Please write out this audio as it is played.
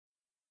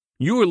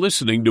You are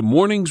listening to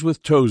Mornings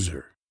with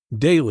Tozer,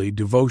 daily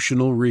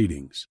devotional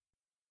readings.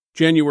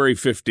 January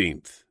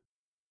 15th.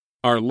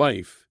 Our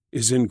life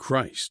is in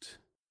Christ.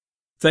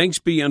 Thanks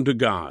be unto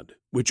God,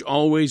 which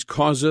always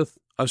causeth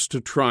us to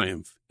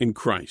triumph in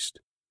Christ.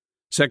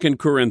 2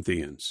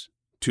 Corinthians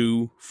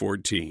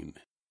 2:14.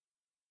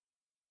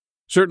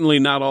 Certainly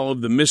not all of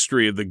the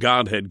mystery of the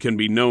Godhead can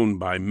be known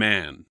by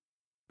man,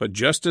 but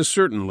just as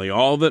certainly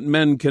all that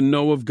men can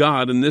know of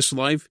God in this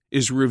life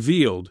is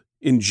revealed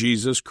in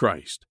Jesus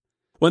Christ.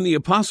 When the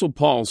Apostle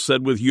Paul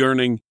said with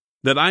yearning,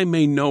 "that I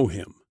may know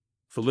him,"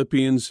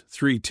 Philippians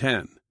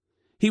 3:10,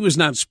 he was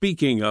not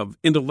speaking of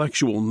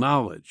intellectual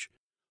knowledge.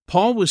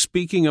 Paul was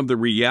speaking of the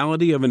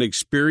reality of an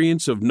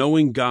experience of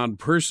knowing God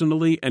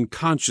personally and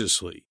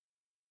consciously,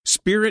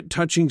 spirit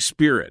touching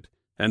spirit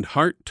and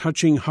heart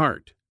touching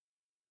heart.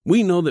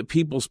 We know that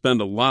people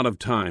spend a lot of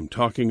time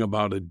talking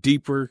about a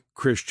deeper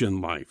Christian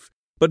life,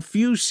 but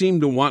few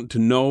seem to want to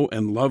know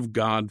and love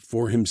God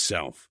for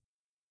himself.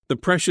 The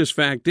precious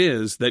fact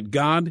is that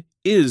God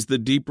is the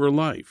deeper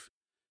life.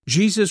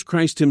 Jesus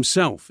Christ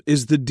himself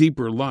is the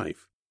deeper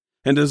life.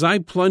 And as I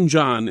plunge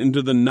on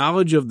into the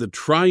knowledge of the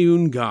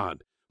triune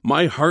God,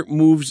 my heart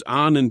moves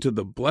on into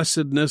the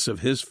blessedness of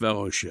his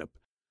fellowship.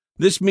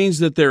 This means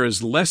that there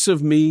is less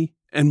of me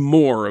and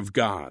more of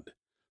God.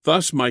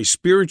 Thus my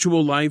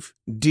spiritual life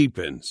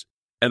deepens,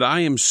 and I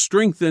am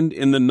strengthened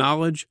in the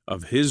knowledge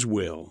of his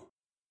will.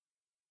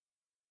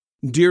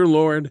 Dear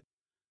Lord,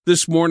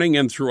 this morning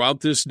and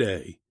throughout this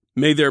day,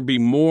 may there be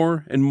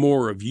more and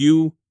more of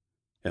you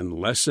and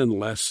less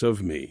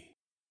of me.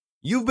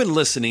 You've been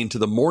listening to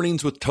the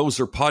Mornings with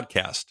Tozer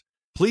podcast.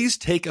 Please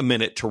take a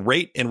minute to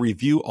rate and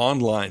review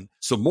online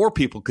so more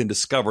people can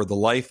discover the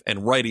life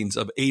and writings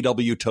of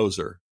A.W. Tozer.